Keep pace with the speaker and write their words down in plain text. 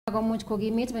Komuch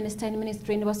kokimit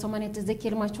Ministry nebo somanet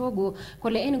Ezekiel Machogu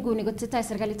kole en nguni kotesetai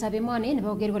serikalitab emoni nebo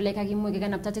koker kole kakimuch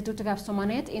kekanapta tetutikab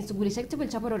somanet en sugulisiek tugul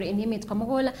chebo boror en emet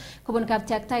komugul kobun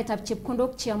kaptiaktaetab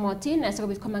chepkondok cheyomotin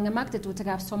asikobit komang'emak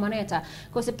tetutikab somanet.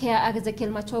 Kosibkei ak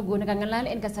Ezekiel Machogu nekang'alal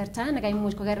en kasarta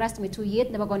nekaimuch koker rasmi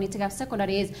tuyet nebo konetikab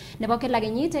secondaries nebo kila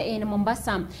kenyit en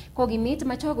Mombasa. Kokimit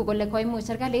Machogu kole koimuch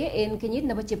serikali en kenyit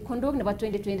nebo chepkondok nebo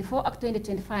 2024 ak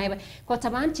 2025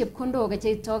 kotaban chepkondok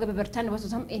cheito kebeberta nebo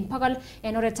 30 en bogol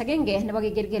en oret agenge nebo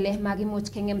keker kele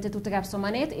makimuch keng'em tetutikab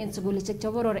somanet en sugulisiek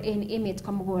chebo boror en emet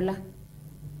komugul.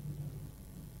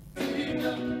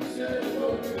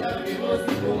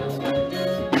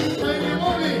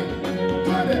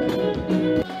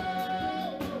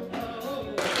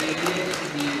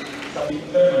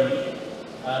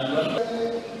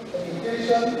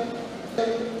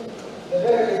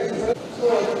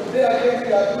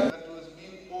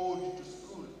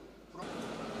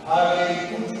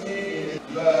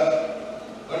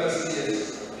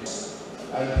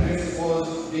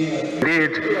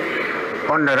 Indeed,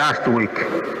 on the last week,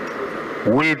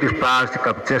 we disbursed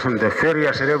capitation the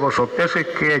various levels of basic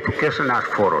education as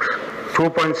follows: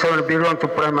 2.7 billion to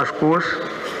primary schools,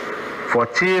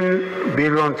 14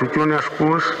 billion to junior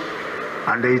schools,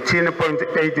 and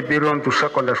 18.8 billion to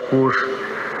secondary schools.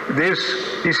 This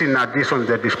is in addition to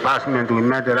the disbursement we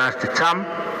made last term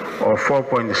of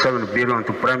 4.7 billion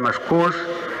to primary schools,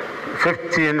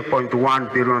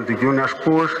 15.1 billion to junior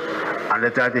schools, and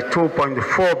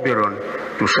 32.4 billion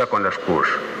to secondary schools.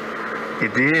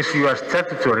 It is your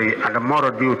statutory and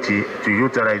moral duty to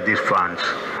utilize these funds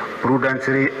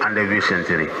prudently and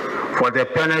efficiently for the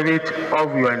benefit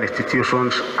of your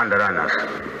institutions and learners.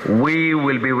 We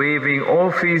will be waiving all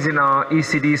fees in our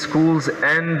ECD schools,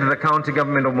 and the county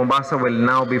government of Mombasa will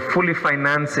now be fully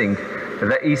financing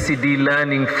the ECD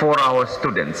learning for our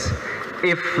students.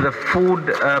 If the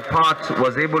food part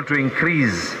was able to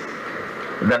increase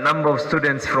the number of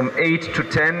students from 8 to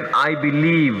 10, I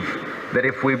believe that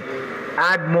if we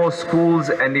add more schools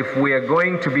and if we are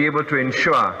going to be able to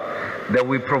ensure that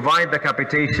we provide the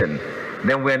capitation,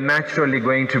 then we're naturally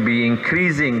going to be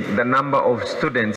increasing the number of students